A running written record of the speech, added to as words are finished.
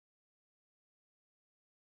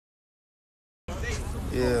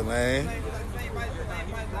Yeah, man.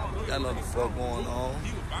 Y'all know the fuck going on.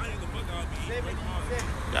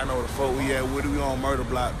 Y'all know where the fuck we at with it. We on murder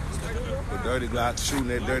block. With dirty glocks,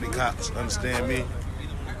 shooting at dirty cops. Understand me?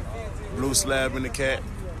 Blue slab in the cat.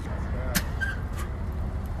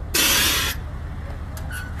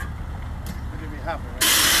 Look at me hopping,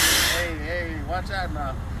 man. Hey, watch out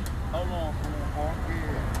now. Hold on, fool. Yeah.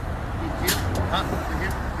 He hit, hop, the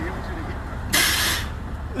hip to the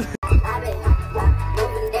hip.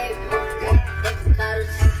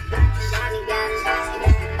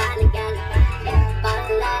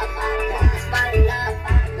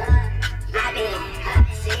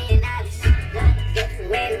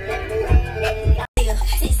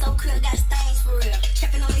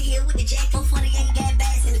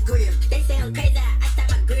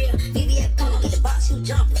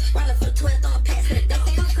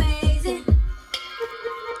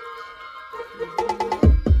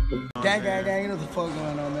 Gang, you know what the fuck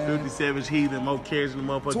going on, man. 50 Savage Heathen, more cares than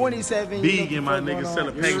the motherfucking 27, vegan, my nigga,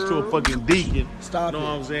 selling package to a fucking deacon. Stop you know it.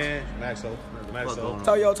 what I'm saying? Maxo.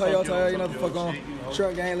 Toyo, you know what the fuck going on.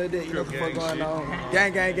 Truck gang, little dick, you know what the fuck going on.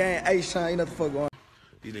 Gang, H-Shine, you know what the fuck going on.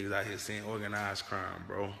 These niggas out here saying organized crime,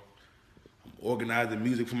 bro. I'm organizing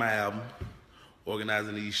music for my album,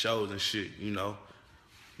 organizing these shows and shit, you know.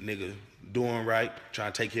 Nigga doing right,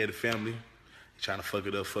 trying to take care of the family, trying to fuck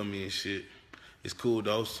it up for me and shit. It's cool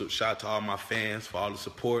though. So shout out to all my fans for all the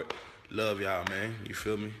support. Love y'all, man. You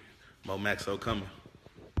feel me? Mo Maxo coming.